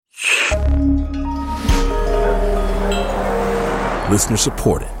Listener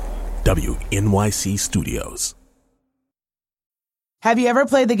supported. WNYC Studios. Have you ever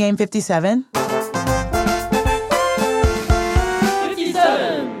played the game 57?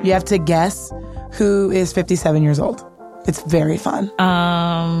 57! You have to guess who is 57 years old. It's very fun.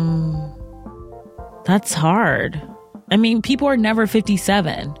 That's hard. I mean, people are never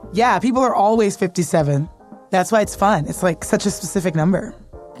 57. Yeah, people are always 57. That's why it's fun. It's like such a specific number.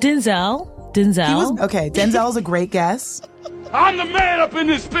 Denzel? Okay, Denzel's a great guess. I'm the man up in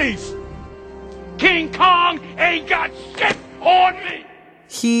this piece. King Kong ain't got shit on me.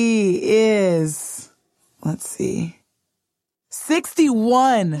 He is, let's see,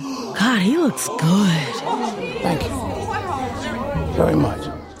 61. God, he looks good. Thank you very much.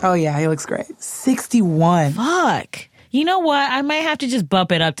 Oh, yeah, he looks great. 61. Fuck. You know what? I might have to just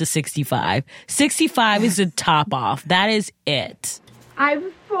bump it up to 65. 65 is the top off. That is it. I've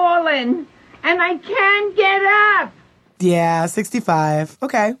fallen, and I can't get up. Yeah, 65.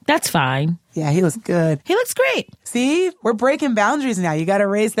 Okay. That's fine. Yeah, he looks good. He looks great. See? We're breaking boundaries now. You got to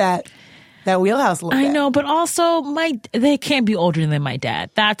raise that wheelhouse a little bit. I know, but also they can't be older than my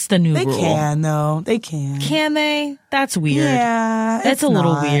dad. That's the new rule. They can, though. They can. Can they? That's weird. Yeah. That's a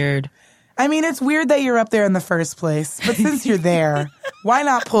little weird. I mean, it's weird that you're up there in the first place. But since you're there, why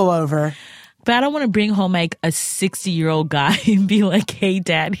not pull over? But I don't want to bring home like a 60-year-old guy and be like, hey,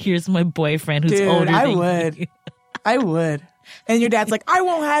 Dad, here's my boyfriend who's older than you. I would. And your dad's like, I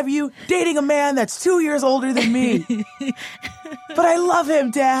won't have you dating a man that's 2 years older than me. But I love him,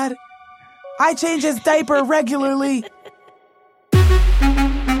 Dad. I change his diaper regularly.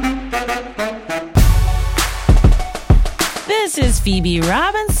 This is Phoebe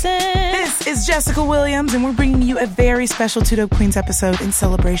Robinson. This is Jessica Williams, and we're bringing you a very special Two Dope Queens episode in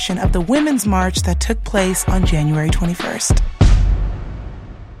celebration of the Women's March that took place on January 21st.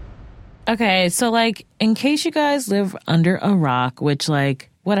 Okay, so, like, in case you guys live under a rock, which, like,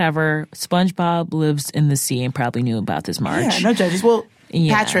 whatever, SpongeBob lives in the sea and probably knew about this march. Yeah, no judges. Well,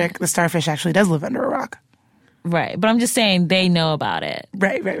 Yeah. Patrick, the starfish, actually does live under a rock. Right, but I'm just saying they know about it.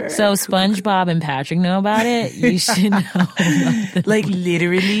 Right. So SpongeBob and Patrick know about it. You should know about it. Like,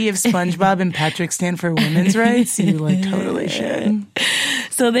 literally, if SpongeBob and Patrick stand for women's rights, you, like, totally should.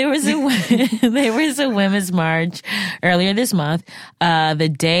 So there was a women's march earlier this month,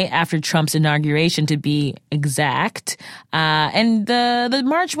 the day after Trump's inauguration, to be exact. And the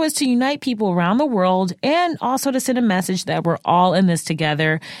march was to unite people around the world and also to send a message that we're all in this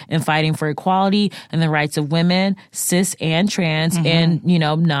together and fighting for equality and the rights of women, cis and trans, and, you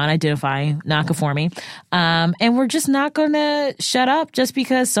know, non-identifying, non-conforming. And we're just not going to shut up just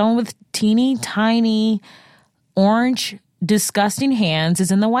because someone with teeny tiny orange disgusting hands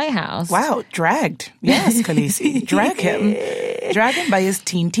is in the White House. Wow, dragged. Yes, Khaleesi. Drag him. Drag him by his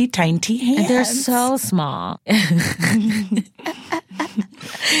teeny tiny hands. And they're so small.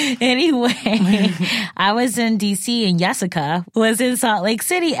 Anyway, I was in D.C. and Jessica was in Salt Lake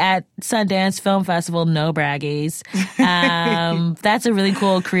City at Sundance Film Festival. No braggies. That's a really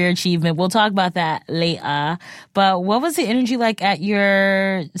cool career achievement. We'll talk about that later. But what was the energy like at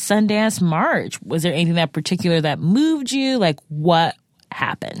your Sundance March? Was there anything that particular that moved you? Like, what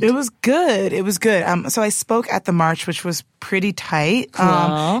happened? It was good. So I spoke at the march, which was pretty tight. Cool.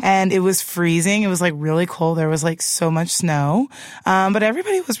 And it was freezing. It was like really cold. There was like so much snow. But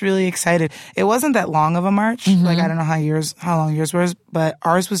everybody was really excited. It wasn't that long of a march. Like, I don't know how long yours was, but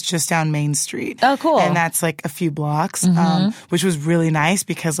ours was just down Main Street. Oh, cool. And that's like a few blocks, which was really nice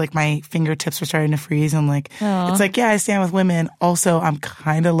because like my fingertips were starting to freeze. And like, it's like, yeah, I stand with women. Also, I'm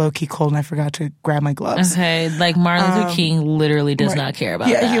kind of low key cold and I forgot to grab my gloves. Okay, like Martin Luther King literally does not care about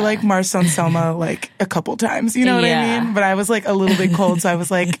that. Yeah, he like marched on Selma like a couple times. You know what I mean? But I was like a little bit cold, so I was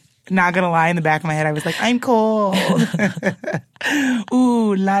like, not gonna lie, in the back of my head, I was like, I'm cold.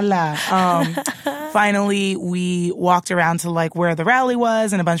 Ooh, la la. Finally, we walked around to like where the rally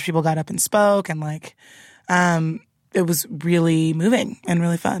was, and a bunch of people got up and spoke, and like, it was really moving and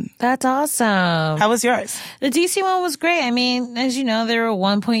really fun. That's awesome. How was yours? The DC one was great. I mean, as you know, there were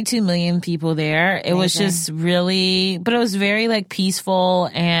 1.2 million people there. It was just really, but it was very like peaceful.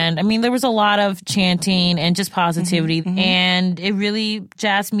 And I mean, there was a lot of chanting and just positivity. And it really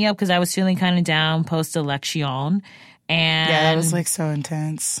jazzed me up because I was feeling kind of down post-election. And yeah, that was like so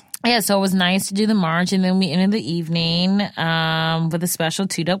intense. Yeah, so it was nice to do the march, and then we ended the evening with a special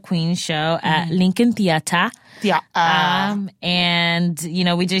Two Dope Queens show at Lincoln Theater. Yeah. And, you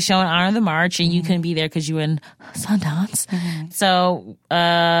know, we just show in honor of the march, and you couldn't be there because you were in Sundance. So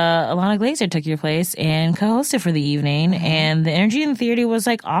Alana Glazer took your place and co-hosted for the evening, and the energy in the theater was,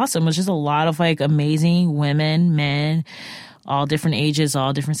 like, awesome. It was just a lot of, like, amazing women, men, all different ages,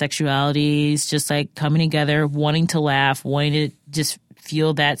 all different sexualities, just like coming together, wanting to laugh, wanting to just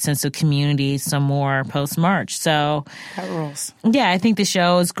feel that sense of community some more post-March. So That rules. yeah, I think the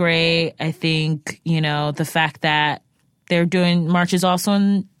show is great. I think, the fact that they're doing marches also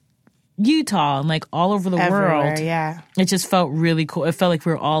in Utah and like all over the Everywhere, world. yeah. It just felt really cool. It felt like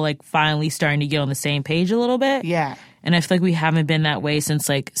we were all like finally starting to get on the same page a little bit. Yeah. And I feel like we haven't been that way since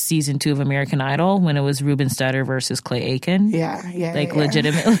like season 2 of American Idol when it was Ruben Studdard versus Clay Aiken. Yeah. Like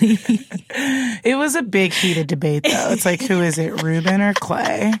legitimately. It was a big heated debate, though. It's like, who is it, Ruben or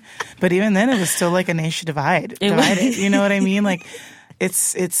Clay? But even then, it was still like a nation divided. You know what I mean? Like, it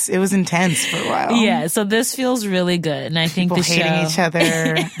was intense for a while. Yeah, so this feels really good. And I think People the show... hating each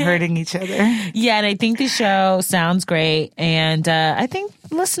other, hurting each other. Yeah, and I think the show sounds great. And I think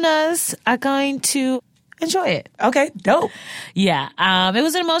listeners are going to enjoy it. Okay, dope. Yeah, it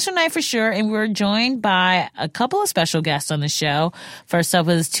was an emotional night for sure, and we were joined by a couple of special guests on the show. First up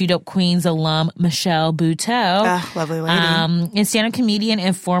was Two Dope Queens alum Michelle Buteau. Lovely lady. And stand-up comedian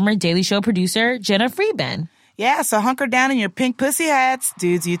and former Daily Show producer Jenna Friedman. Yeah, so hunker down in your pink pussy hats,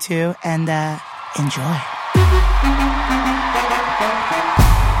 dudes, you too, and enjoy.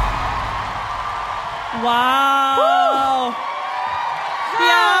 Wow.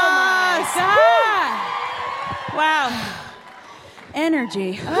 Yes. Oh, my God. Wow.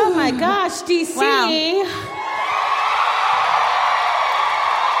 Energy. Oh my gosh, DC. Wow.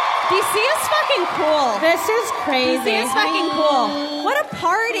 DC is fucking cool. This is crazy. DC is fucking cool. What a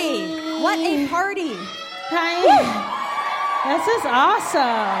party. What a party. This is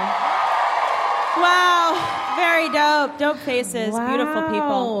awesome. Wow. Very dope. Dope faces. Wow. Beautiful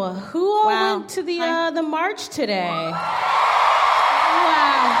people. Who all Wow. went to the march today? Wow.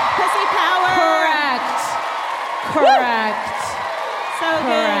 Pussy power. Correct. So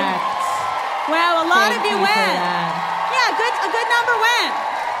good. Wow, a lot of you went. Yeah, a good number went.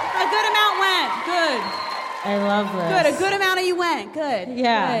 A good amount went. Good. I love this. Good. A good amount of you went. Good.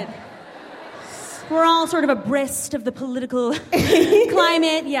 Yeah. Good. We're all sort of abreast of the political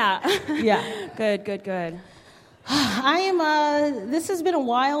climate. Yeah. Yeah. Good, good, good. I am, this has been a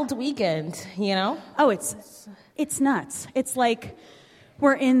wild weekend, Oh, it's nuts. It's like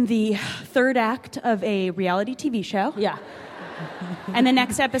we're in the third act of a reality TV show. Yeah. And the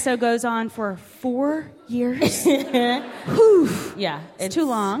next episode goes on for 4 years. Yeah. It's too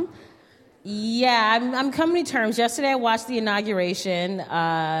long. Yeah, I'm coming to terms. Yesterday I watched the inauguration.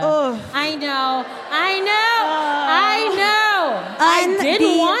 I know. I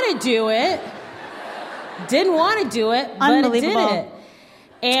didn't want to do it. But Unbelievable. I did it.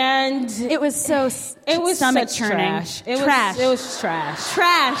 And It was so it was stomach such churning. trash. It Trash. was trash.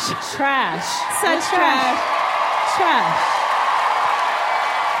 Trash. Trash. Such It's trash. Trash.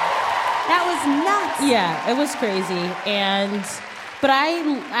 That was nuts. Yeah, it was crazy. But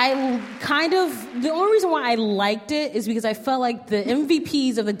I kind of, the only reason why I liked it is because I felt like the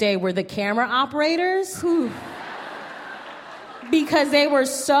MVPs of the day were the camera operators. Because they were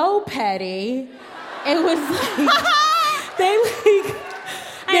so petty. It was like,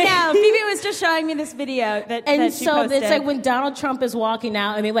 I know. Phoebe was just showing me this video that she so posted. it's like when Donald Trump is walking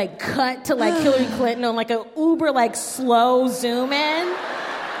out and they like cut to like Hillary Clinton on like a uber like slow zoom in.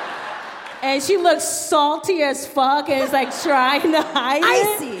 And she looks salty as fuck and is like trying to hide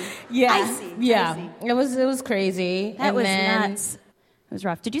it. Icy. Yeah. Icy. Yeah. Icy. It was crazy. That And was then- nuts. It was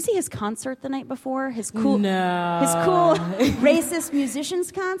rough. Did you see his concert the night before? His cool No. racist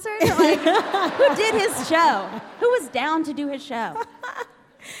musicians concert? Like, who did his show? Who was down to do his show?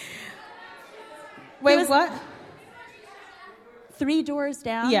 Wait, was- what? 3 Doors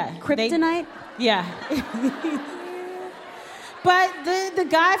Down? Yeah, Kryptonite? Yeah. But the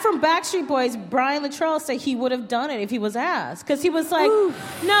guy from Backstreet Boys, Brian Littrell, said he would have done it if he was asked. Because he was like,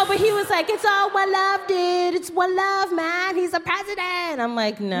 no, but he was like, it's all one love, dude. It's one love, man. He's the president. I'm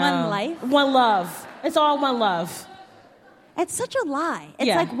like, no. One life? One love. It's all one love. It's such a lie. It's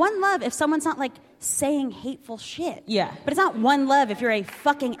Yeah. like one love if someone's not like saying hateful shit. Yeah. But it's not one love if you're a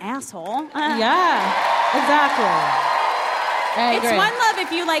fucking asshole. Yeah, exactly. I It's agree. one love if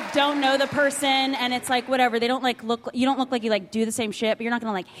you like don't know the person and it's like whatever. They don't like you don't look like you like do the same shit, but you're not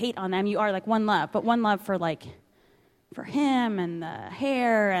gonna like hate on them. You are like one love. But one love for like for him and the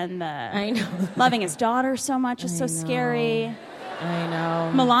hair and the I know. loving his daughter so much is so scary. I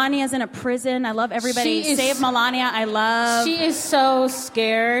know. Melania's in a prison. I love everybody. She is- Save Melania. I love. She is so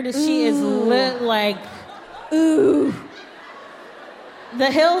scared. She is lit like, ooh. The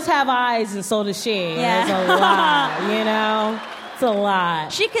hills have eyes, and so does she. Yeah. There's a lot, That's a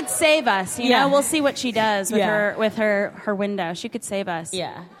lot. She could save us, you know. We'll see what she does with her window. She could save us.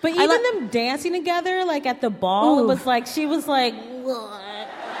 Yeah. But even them dancing together, like at the ball, it was like she was like, what?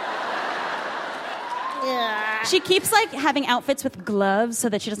 Yeah. She keeps like having outfits with gloves so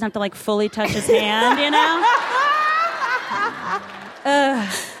that she doesn't have to like fully touch his hand, you know?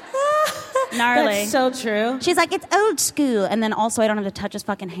 Gnarly. That's so true. She's like, it's old school, and then also I don't have to touch his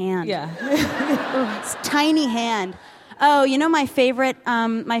fucking hand. Yeah. It's tiny hand. Oh, you know my favorite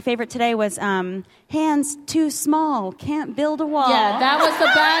today was hands too small, can't build a wall. Yeah, that was the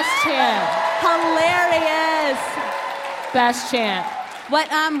best chant. Hilarious. Best chant.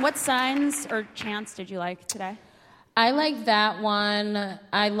 What signs or chants did you like today? I like that one.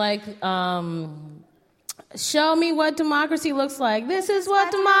 I like show me what democracy looks like. This is what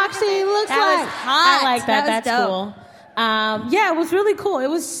democracy looks like. That was hot. I like that. That was That's dope. cool. Yeah, it was really cool. It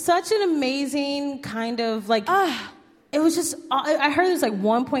was such an amazing kind of like. It was just. I heard there's like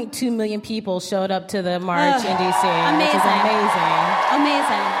 1.2 million people showed up to the march in DC. Amazing. Which is amazing.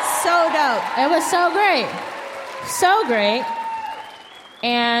 Amazing. So dope. It was so great. So great.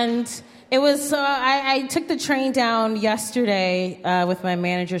 And it was so I took the train down yesterday with my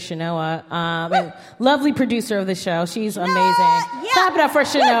manager Shanoa, and lovely producer of the show. She's amazing. Yeah. Clap it up for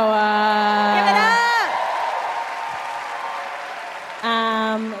Shanoa. Give it up.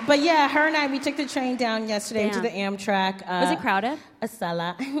 But yeah, her and we took the train down yesterday to the Amtrak. Was it crowded?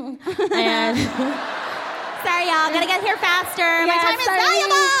 Asala. And sorry, y'all. Gotta get here faster. My time is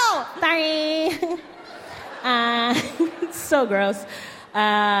valuable. Sorry. It's so gross.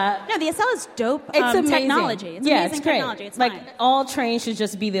 No, the Acela is dope. It's amazing. Technology. It's amazing it's great. technology. It's like fine. all trains should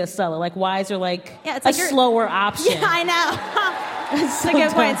just be the Acela. Like why is there like it's a like slower option? Yeah, I know. It's a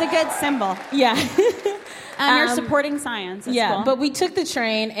good point. It's a good symbol. Yeah. You're supporting science. It's cool. But we took the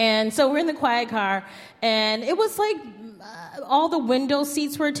train, and so we're in the quiet car, and it was like all the window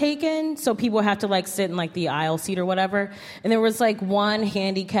seats were taken, so people have to like sit in like the aisle seat or whatever. And there was like one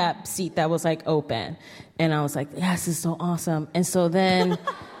handicap seat that was like open, and I was like, "Yes, this is so awesome." And so then.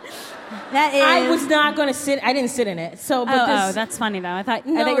 That is. I was not going to sit. I didn't sit in it. So, but that's funny though. I thought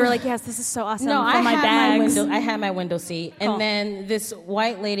you were like, yes, this is so awesome. No, I had my window seat, cool. and then this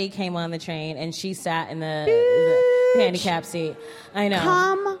white lady came on the train, and she sat in the handicap seat. I know.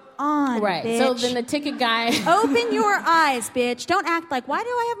 Come on, right? Bitch. So then the ticket guy. Open your eyes, bitch. Don't act like. Why do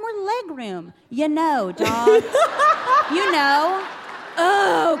I have more leg room? You know, dog. You know.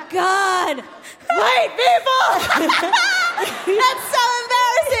 Oh God. White people. That's so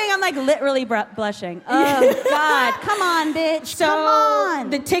embarrassing. I'm like literally blushing. Oh God, come on, bitch. So come on.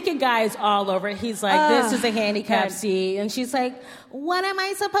 The ticket guy is all over it. He's like, "This is a handicap seat," and she's like, "What am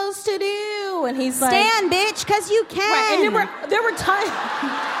I supposed to do?" And he's like, "Stand, bitch, because you can." Right. And there were times.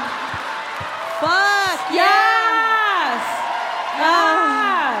 Fuck yes.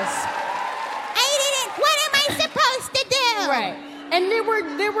 Yes. I didn't. What am I supposed to do? Right. And there were.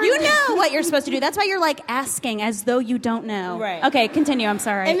 You know what you're supposed to do. That's why you're like asking as though you don't know. Right. Okay, continue. I'm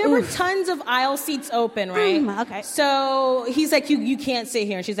sorry. And there were tons of aisle seats open, right? Okay. So he's like, you can't sit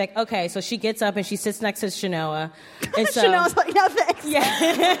here. And she's like, okay. So she gets up and she sits next to Shanoa. And so, Shanoa's like, no thanks.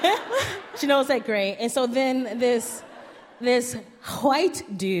 Yeah. Shanoa's like, great. And so then this white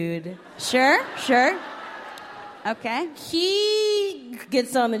dude. Sure. Okay. He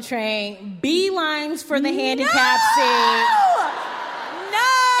gets on the train, beelines for the handicap seat.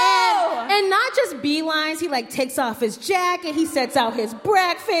 No! And not just beelines, he like takes off his jacket, he sets out his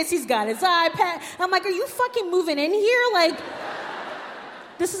breakfast, he's got his iPad. I'm like, are you fucking moving in here? Like,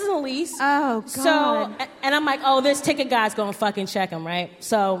 this isn't Elise. Oh, God. So, and I'm like, oh, this ticket guy's gonna fucking check him, right?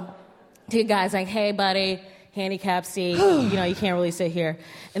 So, ticket guy's like, hey, buddy, handicap seat, you know, you can't really sit here.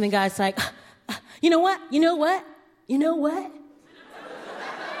 And the guy's like, you know what?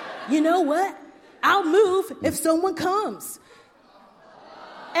 I'll move if someone comes.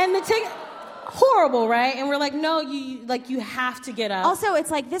 And the ticket, horrible, right? And we're like, no, you have to get up. Also,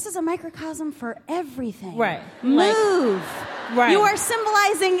 it's like, this is a microcosm for everything. Right. Move. Right. You are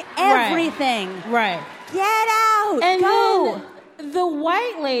symbolizing everything. Right. Get out. And go. then the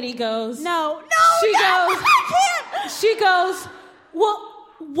white lady goes, She goes, well,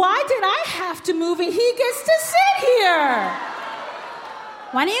 why did I have to move and he gets to sit here?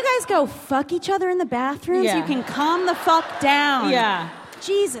 Why don't you guys go fuck each other in the bathroom so you can calm the fuck down? Yeah.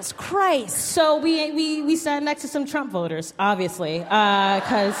 Jesus Christ. So we sat next to some Trump voters, obviously,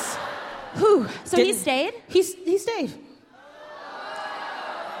 because... So he stayed? He stayed.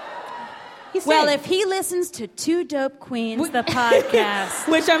 Well, if he listens to Two Dope Queens, the podcast.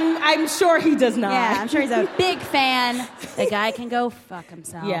 Which I'm sure he does not. Yeah, I'm sure he's a big fan. The guy can go fuck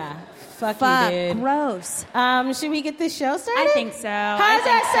himself. Yeah. Fuck you, dude. Gross. Should we get this show started? I think so. How's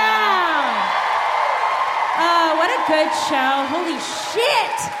that sound? Oh, what a good show. Holy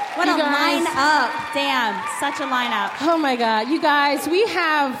shit. What You a guys- lineup. Damn, such a lineup. Oh my God. You guys, we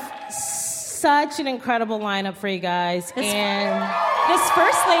have such an incredible lineup for you guys. And This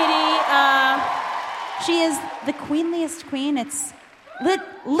first lady, she is the queenliest queen. It's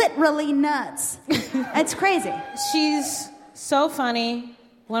literally nuts. It's crazy. she's so funny.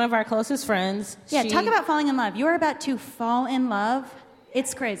 One of our closest friends. Yeah, She- talk about falling in love. You are about to fall in love.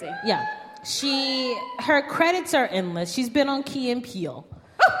 It's crazy. Yeah. Her credits are endless. She's been on Key and Peele.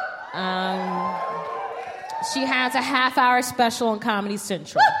 She has a half-hour special on Comedy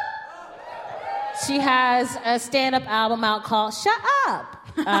Central. She has a stand-up album out called Shut Up.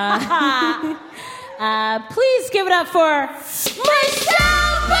 Please give it up for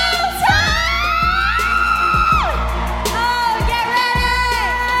Michelle Buteau! Oh, get ready!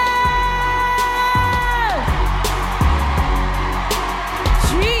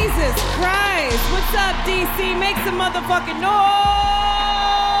 Jesus Christ. What's up, DC? Make some motherfucking noise.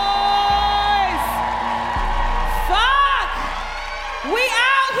 Fuck. We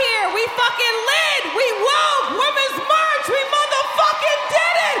out here. We fucking lit. We woke. Women's March. We motherfucking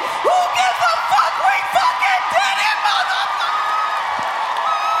did it. Who gives a fuck? We fucking did it, motherfucker.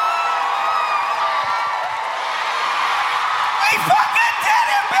 We fucking did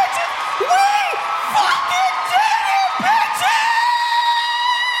it, bitches. We fucking did it, bitches.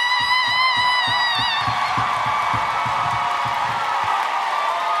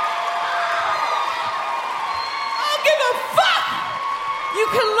 You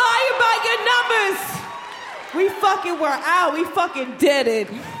can lie about your numbers. We fucking were out. We fucking did it.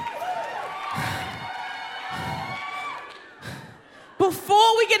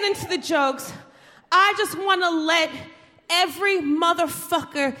 Before we get into the jokes, I just want to let every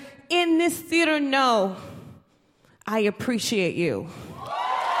motherfucker in this theater know I appreciate you.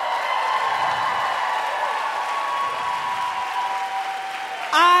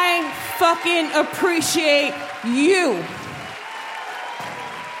 I fucking appreciate you.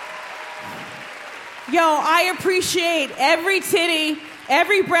 Yo, I appreciate every titty,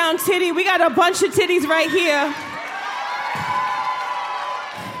 every brown titty. We got a bunch of titties right here.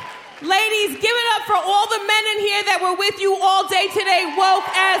 Ladies, give it up for all the men in here that were with you all day today, woke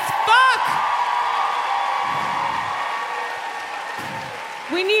as fuck.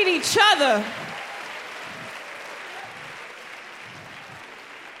 We need each other.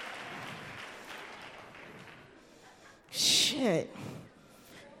 Shit.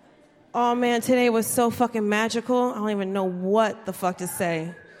 Oh man, today was so fucking magical. I don't even know what the fuck to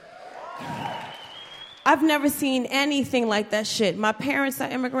say. I've never seen anything like that shit. My parents are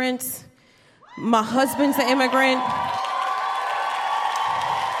immigrants. My husband's an immigrant.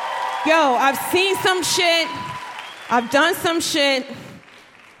 Yo, I've seen some shit. I've done some shit.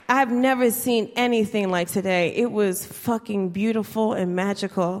 I've never seen anything like today. It was fucking beautiful and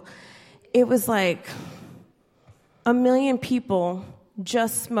magical. It was like 1 million people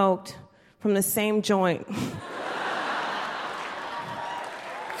just smoked from the same joint. You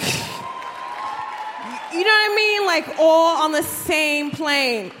know what I mean? Like all on the same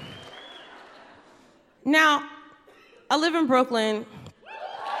plane. Now, I live in Brooklyn,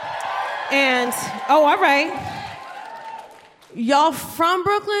 and, oh, all right. Y'all from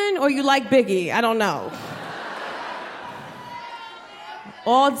Brooklyn or you like Biggie? I don't know.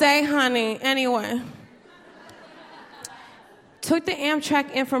 All day, honey. Anyway. Took the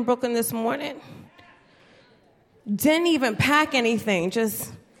Amtrak in from Brooklyn this morning. Didn't even pack anything,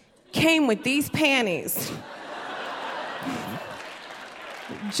 just came with these panties.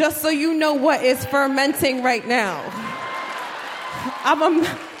 Just so you know what is fermenting right now.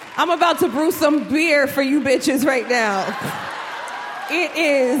 I'm about to brew some beer for you bitches right now. It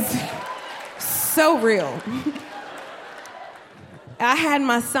is so real. I had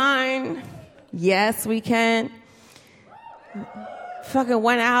my sign, yes, we can. Fucking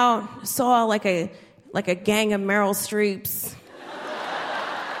went out, saw like a gang of Meryl Streeps.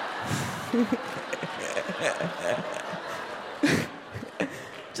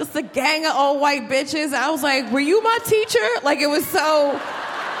 Just a gang of old white bitches. I was like, were you my teacher? Like, it was so...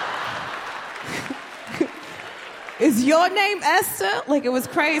 Is your name Esther? Like, it was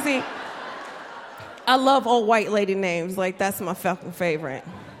crazy. I love old white lady names. Like, that's my fucking favorite.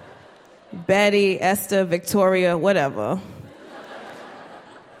 Betty, Esther, Victoria, whatever.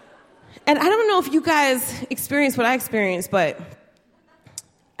 And I don't know if you guys experienced what I experienced, but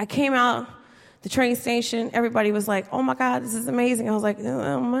I came out the train station. Everybody was like, oh my God, this is amazing. I was like,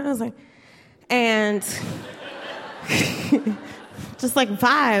 and just like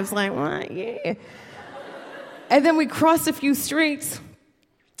vibes, like, what? Yeah. And then we crossed a few streets,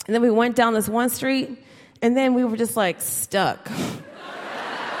 and then we went down this one street, and then we were just like stuck.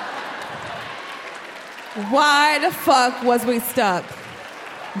 Why the fuck was we stuck?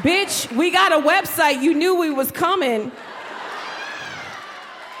 Bitch, we got a website. You knew we was coming.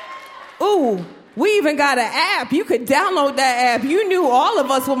 Ooh, we even got an app. You could download that app. You knew all of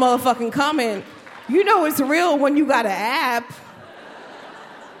us were motherfucking coming. You know it's real when you got an app.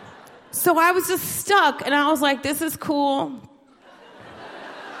 So I was just stuck, and I was like, this is cool.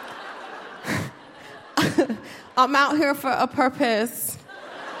 I'm out here for a purpose.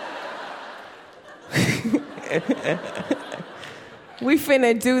 We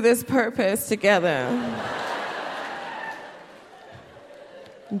finna do this purpose together.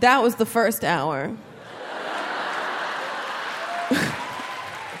 That was the first hour.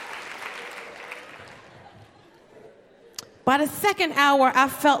 By the second hour, I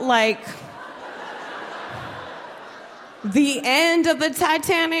felt like the end of the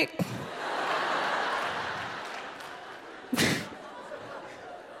Titanic.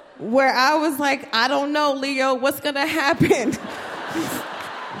 Where I was like, I don't know, Leo, what's gonna happen?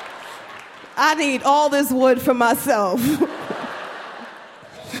 I need all this wood for myself.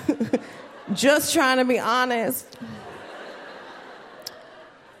 Just trying to be honest.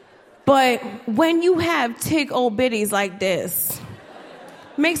 But when you have tig old bitties like this,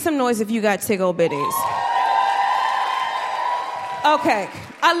 make some noise if you got tig old bitties. Okay.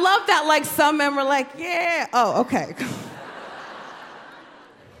 I love that, like, some men were like, yeah. Oh, okay.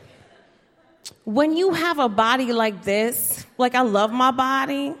 When you have a body like this, like, I love my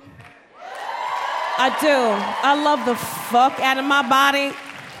body. I do. I love the fuck out of my body.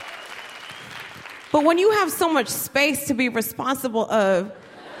 But when you have so much space to be responsible of,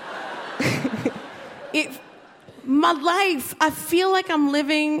 my life, I feel like I'm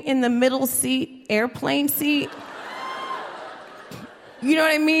living in the middle seat, airplane seat. You know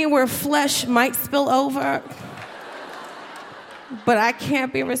what I mean? Where flesh might spill over. But I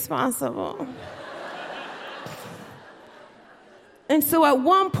can't be responsible. And so at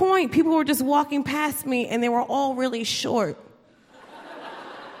one point, people were just walking past me, and they were all really short.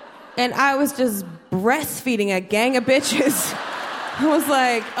 And I was just breastfeeding a gang of bitches. I was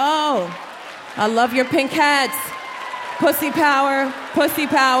like, oh, I love your pink hats. Pussy power, pussy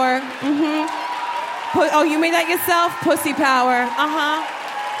power. Mm-hmm. Oh, you made that yourself? Pussy power. Uh-huh.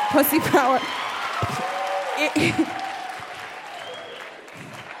 Pussy power.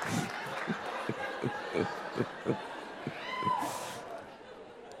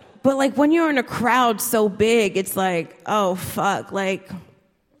 But, like, when you're in a crowd so big, it's like, oh, fuck. Like,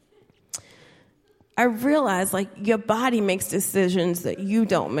 I realize, like, your body makes decisions that you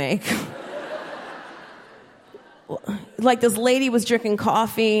don't make. Like, this lady was drinking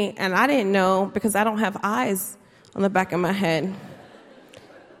coffee, and I didn't know because I don't have eyes on the back of my head.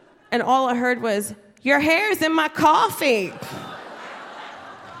 And all I heard was, your hair's in my coffee.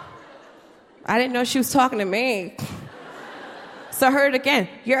 I didn't know she was talking to me. So I heard it again,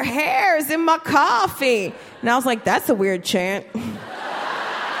 your hair's in my coffee. And I was like, that's a weird chant.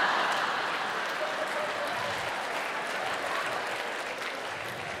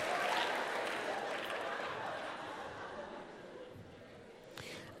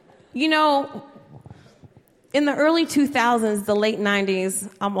 You know, in the early 2000s, the late 90s,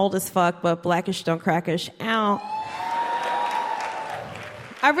 I'm old as fuck, but blackish don't crackish. Ow.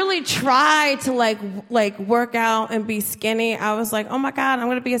 I really tried to like work out and be skinny. I was like, oh my God, I'm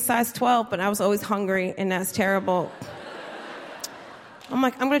gonna be a size 12, but I was always hungry, and that's terrible. I'm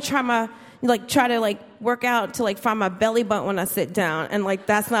like, I'm gonna try to work out to find my belly button when I sit down, and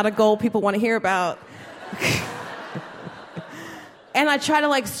that's not a goal people want to hear about. And I try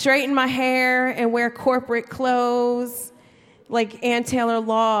to straighten my hair and wear corporate clothes, like Ann Taylor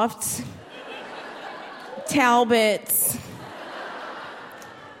Loft, Talbots.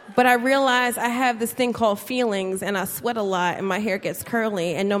 But I realize I have this thing called feelings, and I sweat a lot, and my hair gets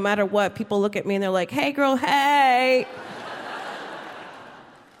curly, and no matter what, people look at me and they're like, hey girl, hey.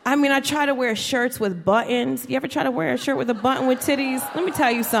 I mean, I try to wear shirts with buttons. You ever try to wear a shirt with a button with titties? Let me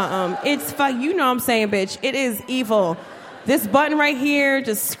tell you something. It's you know what I'm saying, bitch. It is evil. This button right here,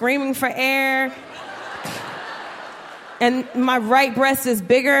 just screaming for air. And my right breast is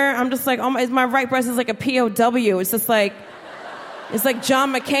bigger. I'm just like, oh my right breast is like a POW. It's just like, it's like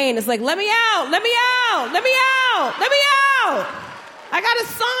John McCain. It's like, let me out, let me out, let me out, let me out. I got a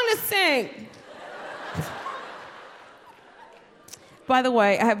song to sing. by the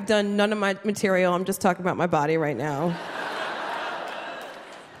way, I have done none of my material. I'm just talking about my body right now.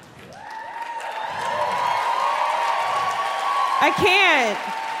 I can't.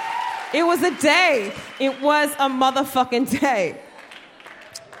 It was a day. It was a motherfucking day.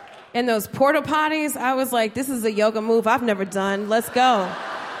 And those porta potties, I was like, this is a yoga move I've never done. Let's go.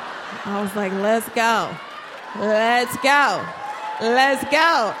 I was like, let's go. Let's go. Let's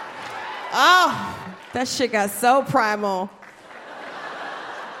go. Oh, that shit got so primal.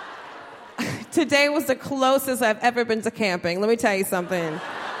 Today was the closest I've ever been to camping. Let me tell you something.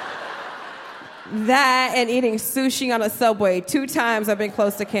 That and eating sushi on a Subway. 2 times I've been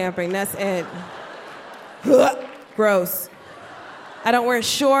close to camping. That's it. Gross. I don't wear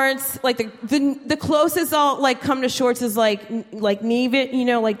shorts. Like the closest I'll like come to shorts is like knee-fit, you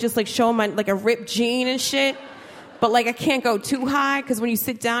know, like just like show my like a ripped jean and shit. But like I can't go too high because when you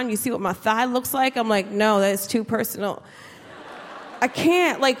sit down, you see what my thigh looks like. I'm like, no, that's too personal. I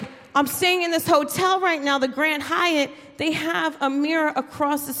can't. Like I'm staying in this hotel right now, the Grand Hyatt. They have a mirror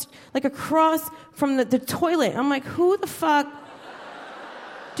across from the toilet. I'm like, who the fuck?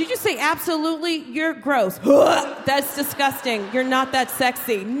 Did you say absolutely? You're gross. That's disgusting. You're not that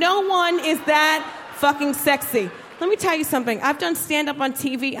sexy. No one is that fucking sexy. Let me tell you something. I've done stand-up on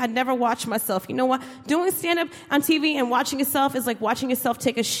TV. I never watched myself. You know what? Doing stand-up on TV and watching yourself is like watching yourself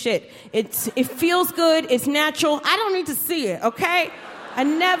take a shit. It feels good. It's natural. I don't need to see it, okay? I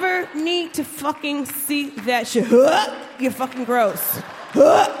never need to fucking see that shit. You're fucking gross.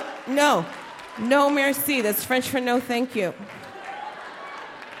 No. No merci. That's French for no thank you.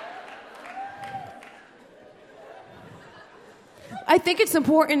 I think it's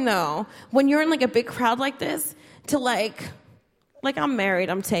important, though, when you're in, like, a big crowd like this, to, like, I'm married,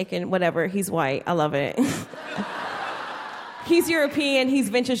 I'm taken, whatever. He's white. I love it. He's European. He's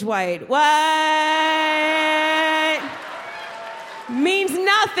vintage white. What? Means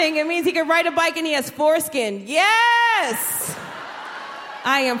nothing. It means he can ride a bike and he has foreskin. Yes!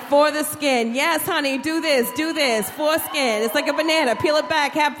 I am for the skin. Yes, honey, do this. Foreskin. It's like a banana. Peel it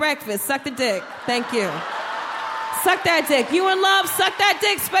back, have breakfast, suck the dick. Thank you. Suck that dick. You in love? Suck that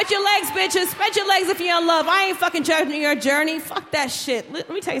dick. Spread your legs, bitches. Spread your legs if you're in love. I ain't fucking judging your journey. Fuck that shit. Let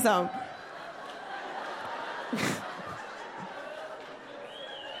me tell you something.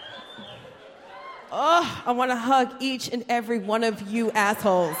 Oh, I want to hug each and every one of you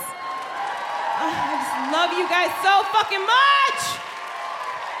assholes. Oh, I just love you guys so fucking much.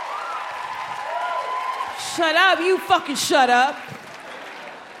 Shut up. You fucking shut up.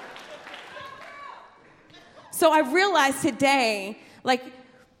 So I realized today, like,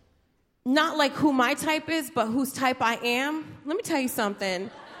 not like who my type is, but whose type I am. Let me tell you something.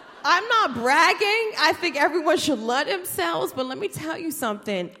 I'm not bragging. I think everyone should love themselves, but let me tell you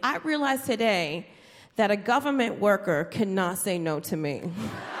something. I realized today that a government worker cannot say no to me.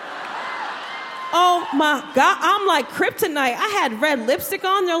 Oh my God, I'm like kryptonite. I had red lipstick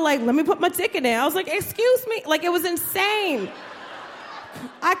on. They're like, let me put my dick in there. I was like, excuse me? Like, it was insane.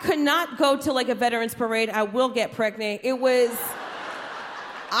 I could not go to like a veterans parade. I will get pregnant. I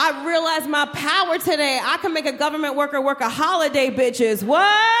realized my power today. I can make a government worker work a holiday, bitches. What?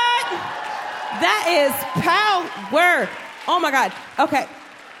 That is power. Oh my God. Okay.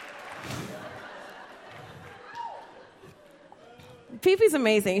 Fifi's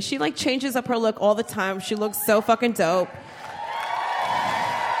amazing. She like changes up her look all the time. She looks so fucking dope.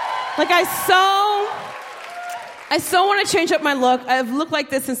 Like I so want to change up my look. I've looked like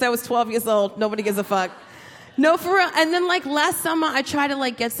this since I was 12 years old. Nobody gives a fuck. No, for real. And then, like, last summer, I tried to,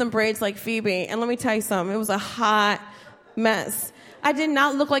 like, get some braids like Phoebe. And let me tell you something. It was a hot mess. I did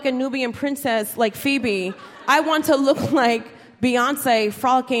not look like a Nubian princess like Phoebe. I want to look like Beyonce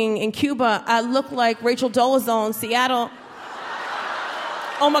frolicking in Cuba. I look like Rachel Dolezal in Seattle.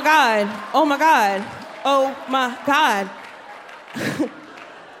 Oh, my God. Oh, my God. Oh, my God.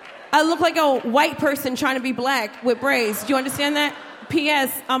 I look like a white person trying to be black with braids. Do you understand that?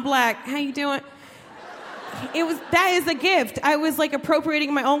 P.S. I'm black. How you doing? That is a gift. I was like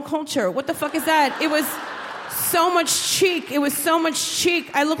appropriating my own culture. What the fuck is that? It was so much cheek. I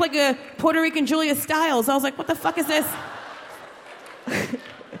look like a Puerto Rican Julia Stiles. I was like, what the fuck is this?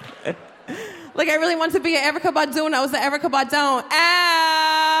 Like I really wanted to be an Erykah Badu and I was the Erykah Badu.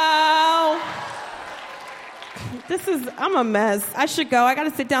 Ow! I'm a mess. I should go. I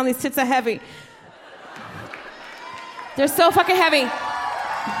gotta sit down. These tits are heavy. They're so fucking heavy.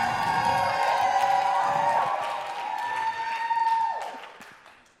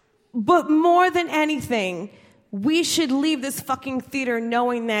 But more than anything, we should leave this fucking theater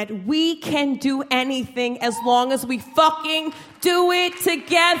knowing that we can do anything as long as we fucking do it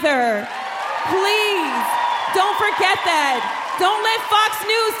together. Please, don't forget that. Don't let Fox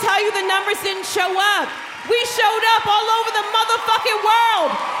News tell you the numbers didn't show up. We showed up all over the motherfucking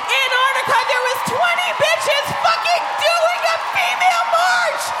world. Antarctica, there was 20 bitches fucking doing a female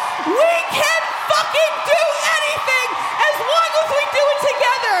march. We can fucking do anything as long as we do it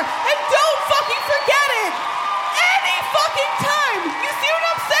together. And don't fucking forget it. Any fucking time. You see what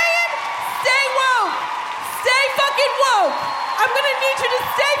I'm saying? Stay woke. Stay fucking woke. I'm gonna need you to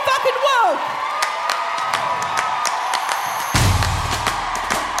stay fucking woke.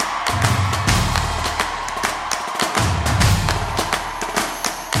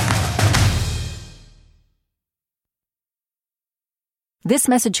 This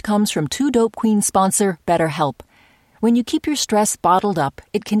message comes from Two Dope Queens sponsor, BetterHelp. When you keep your stress bottled up,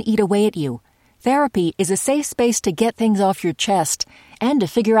 it can eat away at you. Therapy is a safe space to get things off your chest and to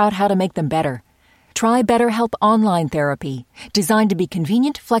figure out how to make them better. Try BetterHelp Online Therapy, designed to be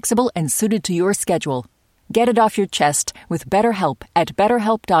convenient, flexible, and suited to your schedule. Get it off your chest with BetterHelp at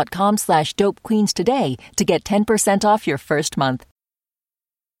betterhelp.com/dopequeens today to get 10% off your first month.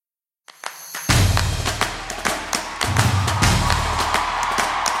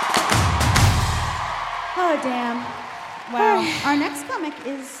 Oh, damn. Wow. Our next comic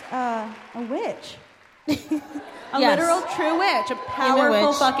is a witch. A literal true witch. A powerful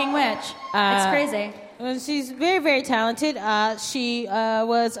witch. fucking witch. It's crazy. She's very, very talented. She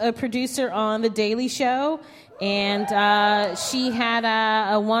was a producer on The Daily Show, and she had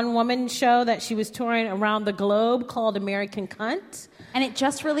a one-woman show that she was touring around the globe called American Cunt. And it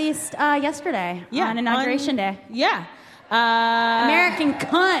just released yesterday on Inauguration Day. Yeah. American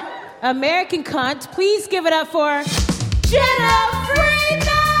Cunt. American Cunt. Please give it up for Jenna Freeman!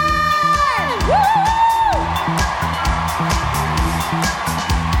 Woo!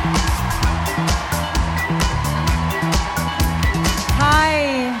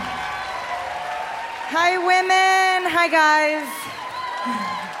 Hi, women. Hi, guys.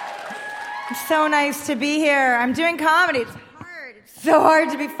 It's so nice to be here. I'm doing comedy. It's hard. It's so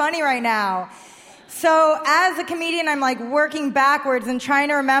hard to be funny right now. So as a comedian, I'm like working backwards and trying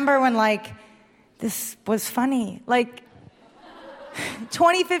to remember when this was funny.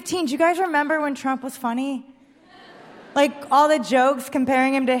 2015, do you guys remember when Trump was funny? All the jokes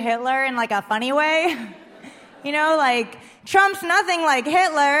comparing him to Hitler in a funny way? You know, Trump's nothing like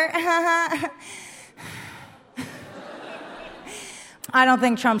Hitler. I don't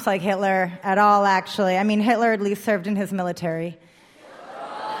think Trump's like Hitler at all, actually. I mean, Hitler at least served in his military.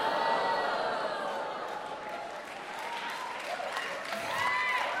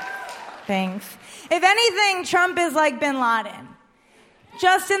 Thanks. If anything, Trump is like Bin Laden.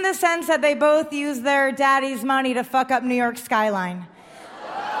 Just in the sense that they both use their daddy's money to fuck up New York skyline.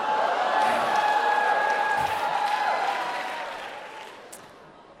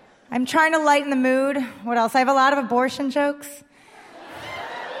 I'm trying to lighten the mood. What else? I have a lot of abortion jokes.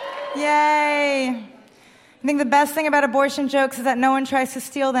 Yay. I think the best thing about abortion jokes is that no one tries to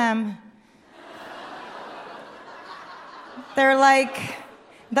steal them. They're like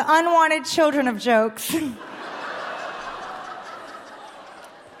the unwanted children of jokes. And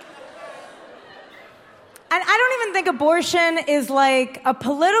I don't even think abortion is like a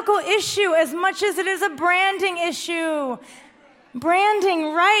political issue as much as it is a branding issue.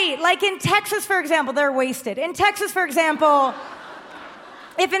 Branding, right. Like in Texas, for example, they're wasted. In Texas, for example,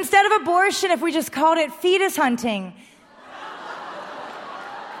 if instead of abortion, if we just called it fetus hunting,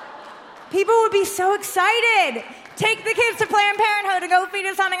 people would be so excited. Take the kids to Planned Parenthood to go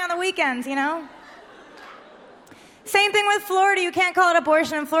fetus hunting on the weekends, you know? Same thing with Florida. You can't call it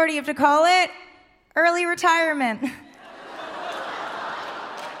abortion in Florida. You have to call it early retirement.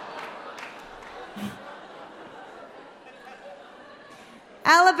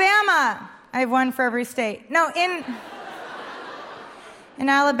 Alabama. I have one for every state. No, in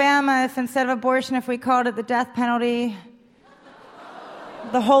Alabama, if instead of abortion, if we called it the death penalty,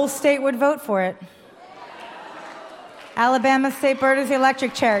 the whole state would vote for it. Alabama state bird is the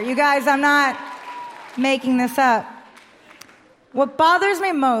electric chair. You guys, I'm not making this up. What bothers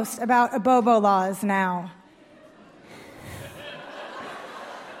me most about abobo laws now.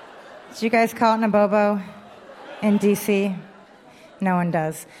 Did you guys call it an abobo in D.C.? No one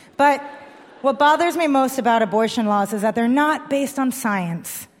does. But what bothers me most about abortion laws is that they're not based on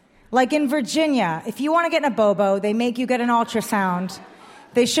science. Like in Virginia, if you want to get an abobo, they make you get an ultrasound.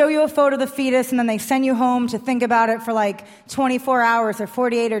 They show you a photo of the fetus, and then they send you home to think about it for like 24 hours or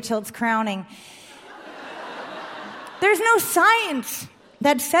 48 or till it's crowning. There's no science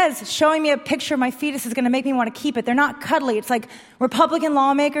that says showing me a picture of my fetus is going to make me want to keep it. They're not cuddly. It's like, Republican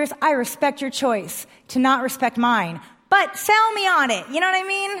lawmakers, I respect your choice to not respect mine. But sell me on it. You know what I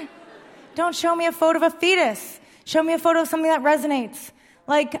mean? Don't show me a photo of a fetus. Show me a photo of something that resonates.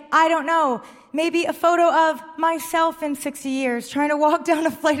 Like, I don't know, maybe a photo of myself in 60 years trying to walk down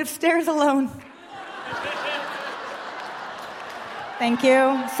a flight of stairs alone. Thank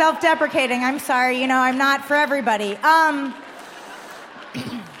you. Self-deprecating. I'm sorry. I'm not for everybody.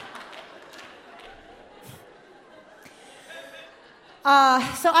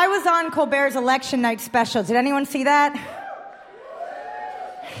 So I was on Colbert's election night special. Did anyone see that?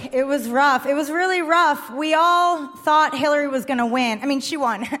 It was rough. It was really rough. We all thought Hillary was going to win. I mean, she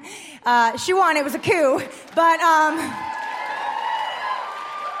won. She won. It was a coup. But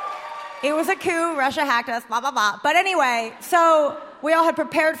it was a coup. Russia hacked us, blah, blah, blah. But anyway, so we all had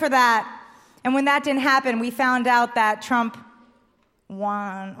prepared for that. And when that didn't happen, we found out that Trump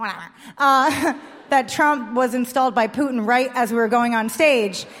won, whatever. That Trump was installed by Putin right as we were going on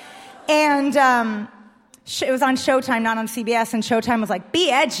stage. And it was on Showtime, not on CBS. And Showtime was like, be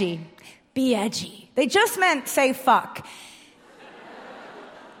edgy. Be edgy. They just meant say fuck.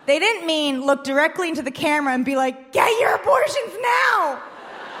 They didn't mean look directly into the camera and be like, get your abortions now.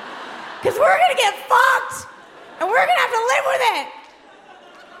 Because we're going to get fucked. And we're going to have to live with it.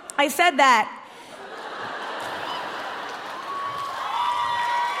 I said that.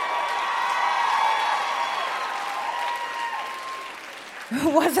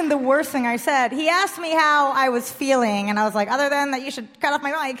 It wasn't the worst thing I said. He asked me how I was feeling, and I was like, other than that you should cut off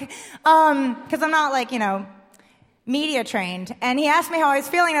my mic, because I'm not, like, media trained. And he asked me how I was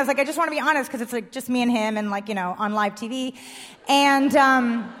feeling, and I was like, I just want to be honest, because it's, like, just me and him and, like, on live TV. And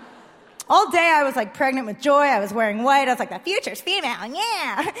all day I was, like, pregnant with joy. I was wearing white. I was like, the future's female.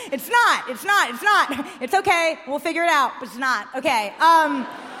 Yeah. It's not. It's okay. We'll figure it out, but it's not. Okay.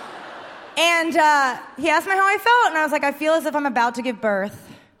 And he asked me how I felt, and I was like, I feel as if I'm about to give birth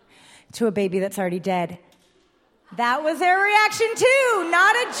to a baby that's already dead. That was their reaction, too.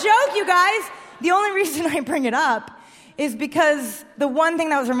 Not a joke, you guys. The only reason I bring it up is because the one thing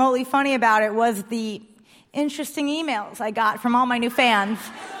that was remotely funny about it was the interesting emails I got from all my new fans.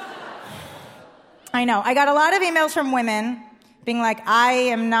 I know. I got a lot of emails from women being like, I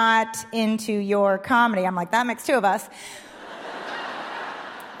am not into your comedy. I'm like, that makes two of us.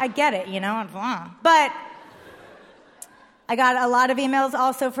 I get it, But I got a lot of emails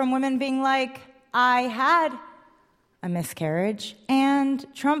also from women being like, I had a miscarriage, and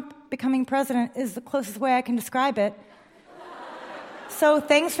Trump becoming president is the closest way I can describe it. So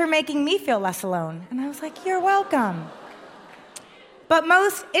thanks for making me feel less alone. And I was like, you're welcome. But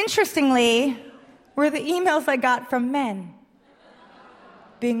most interestingly were the emails I got from men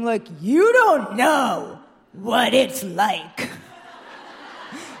being like, you don't know what it's like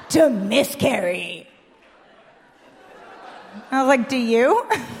to miscarry. I was like, do you?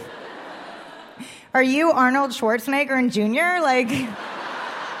 Are you Arnold Schwarzenegger and Jr.? Like,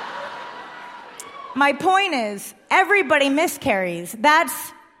 my point is, everybody miscarries. That's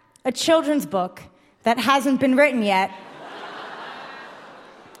a children's book that hasn't been written yet.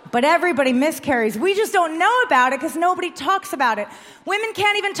 But everybody miscarries. We just don't know about it because nobody talks about it. Women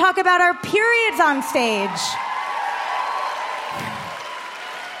can't even talk about our periods on stage.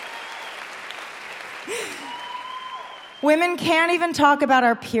 Women can't even talk about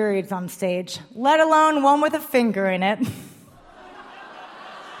our periods on stage, let alone one with a finger in it.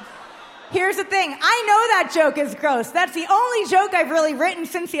 Here's the thing. I know that joke is gross. That's the only joke I've really written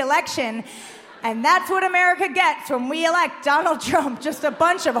since the election. And that's what America gets when we elect Donald Trump. Just a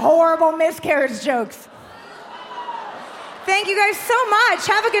bunch of horrible miscarriage jokes. Thank you guys so much.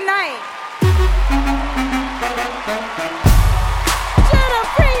 Have a good night.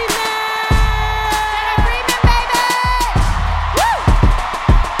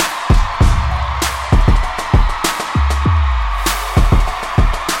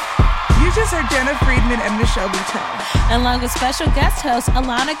 Jenna Friedman and Michelle Buteau, along with special guest host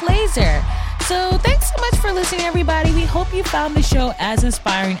Alana Glazer. So thanks so much for listening, everybody. We hope you found the show as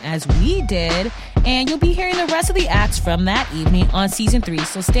inspiring as we did, and you'll be hearing the rest of the acts from that evening on season 3,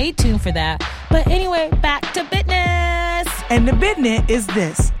 so stay tuned for that. But anyway, back to business. And the business is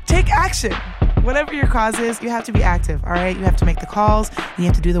this. Take action. Whatever your cause is, you have to be active, all right? You have to make the calls, and you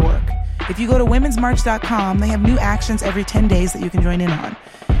have to do the work. If you go to womensmarch.com, they have new actions every 10 days that you can join in on.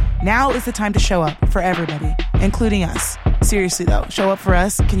 Now is the time to show up for everybody, including us. Seriously, though, show up for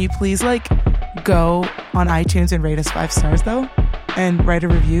us. Can you please, go on iTunes and rate us 5 stars, though? And write a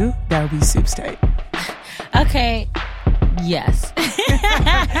review? That would be soups tight. Okay. Yes.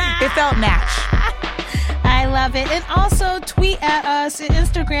 It felt match. I love it. And also tweet at us and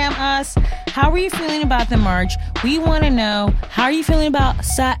Instagram us. How are you feeling about the march? We want to know, how are you feeling about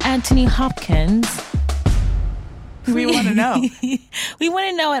Sir Anthony Hopkins? We want to know. We want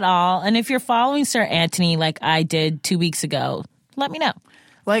to know it all. And if you're following Sir Anthony like I did 2 weeks ago, let me know.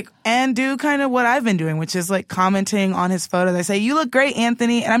 And do kind of what I've been doing, which is commenting on his photo. They say, "You look great,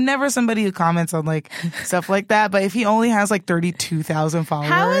 Anthony." And I'm never somebody who comments on stuff like that. But if he only has 32,000 followers.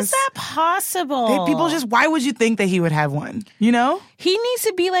 How is that possible? People why would you think that he would have one? You know? He needs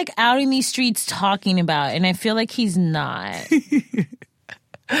to be out in these streets talking about it. And I feel like he's not.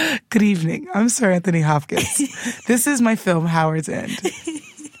 Good evening. I'm Sir Anthony Hopkins. This is my film, Howard's End.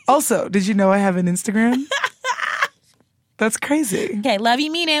 Also, did you know I have an Instagram? That's crazy. Okay, love you,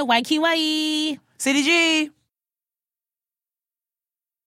 mean it. YQYE. CDG.